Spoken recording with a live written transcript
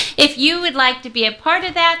If you would like to be a part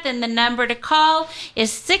of that, then the number to call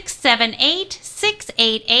is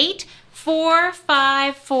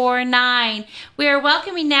 678-688-4549. We are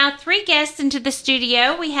welcoming now 3 guests into the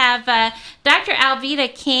studio. We have Dr.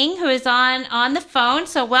 Alveda King, who is on the phone.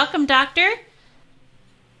 So welcome, Doctor.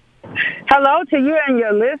 Hello to you and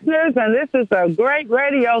your listeners, and this is a great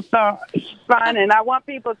radio fun, and I want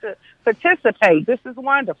people to participate. This is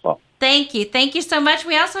wonderful. Thank you. Thank you so much.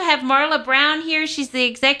 We also have Marla Brown here. She's the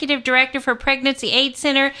Executive Director for Pregnancy Aid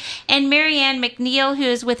Center, and Marianne McNeil, who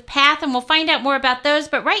is with PATH, and we'll find out more about those.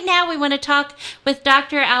 But right now we want to talk with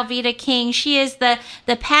Dr. Alveda King. She is the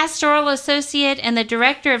Pastoral Associate and the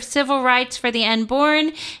Director of Civil Rights for the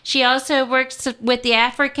Unborn. She also works with the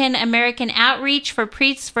African American Outreach for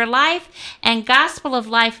Priests for Life and Gospel of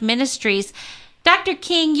Life Ministries. Dr.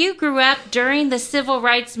 King, you grew up during the civil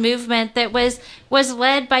rights movement that was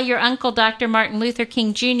led by your uncle, Dr. Martin Luther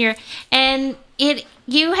King Jr., and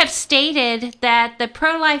you have stated that the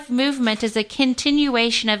pro-life movement is a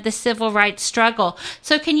continuation of the civil rights struggle.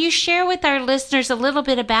 So can you share with our listeners a little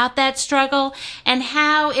bit about that struggle and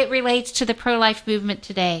how it relates to the pro-life movement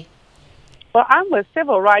today? Well, I'm with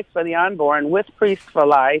Civil Rights for the Unborn, with Priests for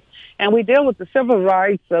Life, and we deal with the civil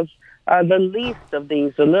rights of the least of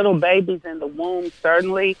these, the little babies in the womb,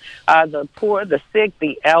 certainly, the poor, the sick,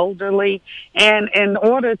 the elderly. And in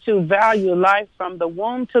order to value life from the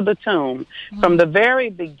womb to the tomb, from the very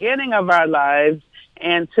beginning of our lives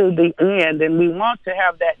and to the end, and we want to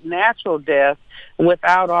have that natural death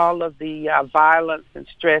without all of the violence and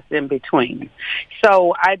stress in between.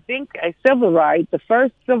 So I think a civil right, the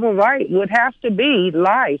first civil right would have to be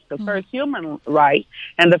life, the first human right,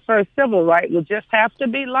 and the first civil right would just have to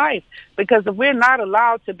be life, because if we're not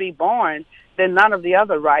allowed to be born, then none of the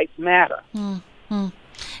other rights matter. Mm-hmm.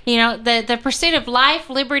 You know, the pursuit of life,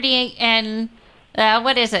 liberty, and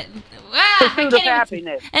what is it? Pursuit of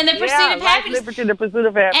happiness. And the pursuit of happiness. Liberty, the pursuit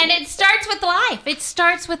of happiness. And it starts with life. It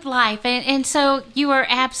starts with life. And so you are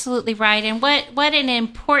absolutely right. And what an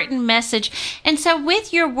important message. And so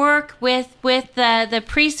with your work with the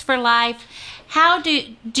Priests for Life, how do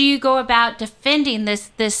you go about defending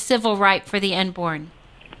this civil right for the unborn?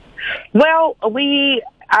 Well,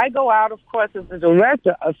 I go out, of course, as the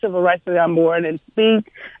director of Civil Rights for the Unborn and speak.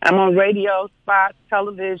 I'm on radio spots,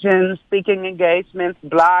 television, speaking engagements,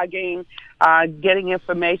 blogging, getting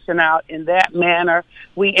information out in that manner.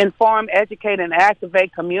 We inform, educate, and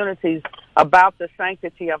activate communities about the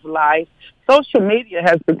sanctity of life. Social media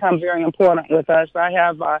has become very important with us. I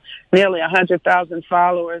have nearly 100,000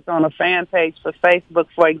 followers on a fan page for Facebook,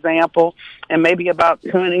 for example, and maybe about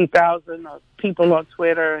 20,000 people on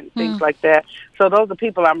Twitter and things like that. So those are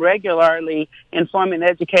people I'm regularly informing,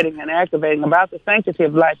 educating, and activating about the sanctity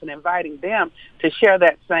of life and inviting them to share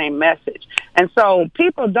that same message. And so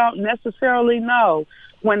people don't necessarily know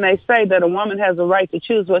when they say that a woman has a right to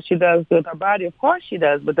choose what she does with her body. Of course she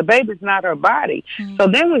does, but the baby's not her body. So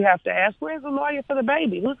then we have to ask, where's the lawyer for the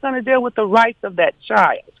baby? Who's going to deal with the rights of that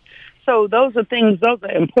child? So those are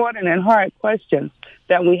important and hard questions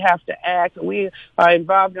that we have to ask. We are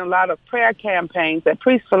involved in a lot of prayer campaigns at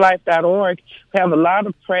priestforlife.org. We have a lot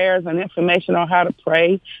of prayers and information on how to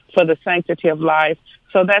pray for the sanctity of life.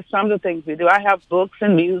 So that's some of the things we do. I have books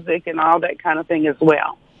and music and all that kind of thing as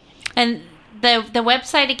well. And the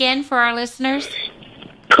website again for our listeners?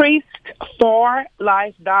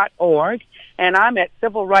 priestforlife.org, and I'm at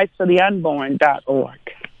civilrightsfortheunborn.org.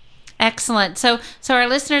 Excellent. So our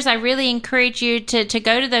listeners, I really encourage you to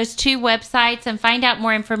go to those 2 websites and find out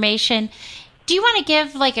more information. Do you want to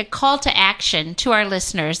give like a call to action to our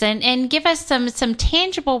listeners and give us some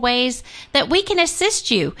tangible ways that we can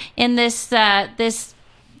assist you in this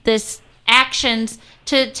actions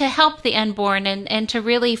to help the unborn and to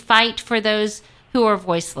really fight for those who are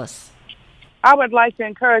voiceless? I would like to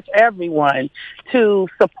encourage everyone to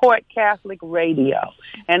support Catholic radio.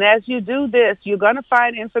 And as you do this, you're going to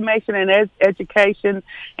find information and education.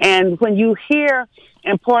 And when you hear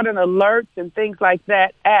important alerts and things like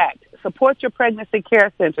that, act. Support your pregnancy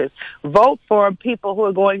care centers. Vote for people who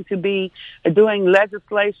are going to be doing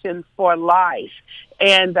legislation for life.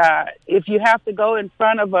 And if you have to go in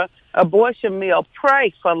front of a abortion mill,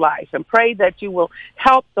 pray for life and pray that you will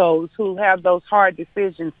help those who have those hard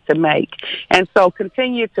decisions to make. And so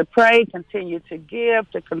continue to pray, continue to give,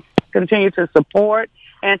 to continue to support,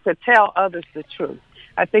 and to tell others the truth.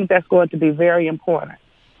 I think that's going to be very important.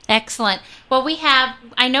 Excellent. Well,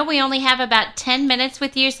 I know we only have about 10 minutes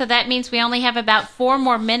with you, so that means we only have about 4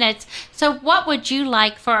 more minutes. So what would you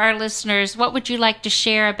like for our listeners? What would you like to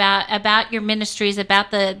share about your ministries,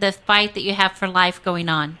 about the fight that you have for life going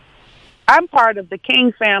on? I'm part of the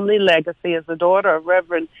King family legacy as the daughter of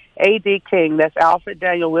Reverend A.D. King. That's Alfred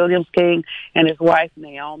Daniel Williams King and his wife,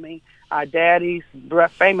 Naomi. Our daddy's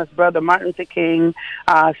famous brother, Martin Luther King,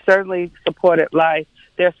 certainly supported life.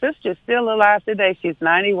 Their sister's still alive today. She's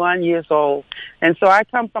 91 years old. And so I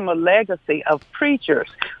come from a legacy of preachers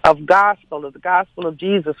of the gospel of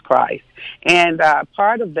Jesus Christ. And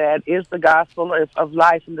part of that is the gospel of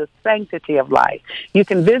life and the sanctity of life. You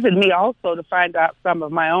can visit me also to find out some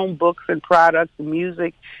of my own books and products and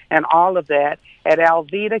music and all of that at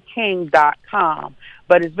alvedaking.com.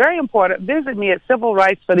 But it's very important. Visit me at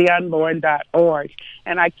civilrightsfortheunborn.org.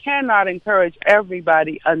 And I cannot encourage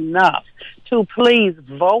everybody enough to please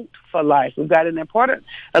vote for life. We've got an important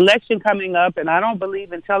election coming up, and I don't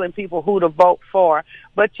believe in telling people who to vote for.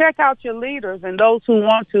 But check out your leaders and those who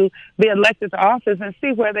want to be elected to office and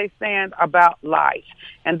see where they stand about life.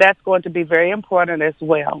 And that's going to be very important as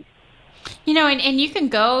well. You know, and you can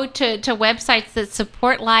go to websites that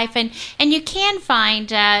support life, and you can find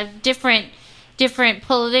different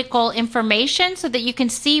political information so that you can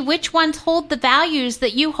see which ones hold the values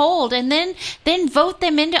that you hold, and then vote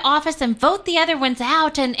them into office and vote the other ones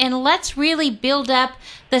out, and let's really build up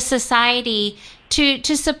the society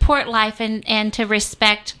to support life and to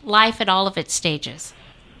respect life at all of its stages.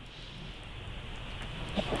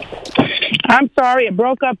 I'm sorry, it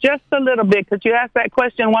broke up just a little bit. Could you ask that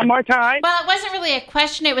question one more time? Well, it wasn't really a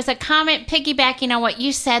question. It was a comment piggybacking on what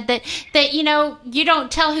you said, that you know, you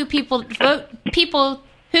don't tell who people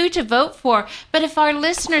who to vote for. But if our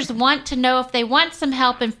listeners want to know if they want some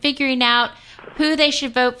help in figuring out who they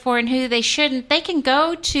should vote for and who they shouldn't, they can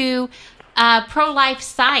go to pro-life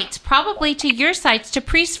sites, probably to your sites, to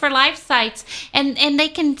Priests for Life sites, and they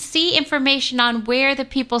can see information on where the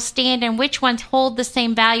people stand and which ones hold the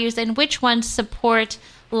same values and which ones support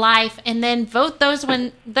life, and then vote those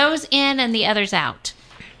in and the others out.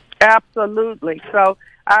 Absolutely. So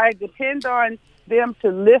I depend on them to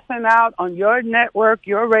listen out on your network,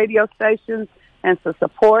 your radio stations, and to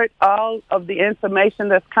support all of the information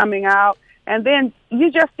that's coming out. And then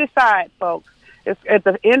you just decide, folks. At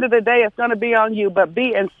the end of the day, it's going to be on you, but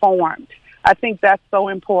be informed. I think that's so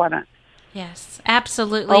important. Yes,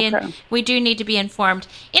 absolutely. Okay. And we do need to be informed.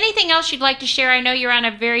 Anything else you'd like to share? I know you're on a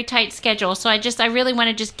very tight schedule, so I really want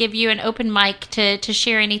to just give you an open mic to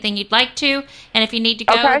share anything you'd like to. And if you need to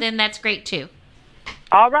go, then that's great too.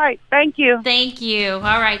 All right. Thank you. Thank you.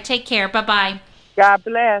 All right. Take care. Bye-bye. God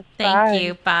bless. Thank you. Bye.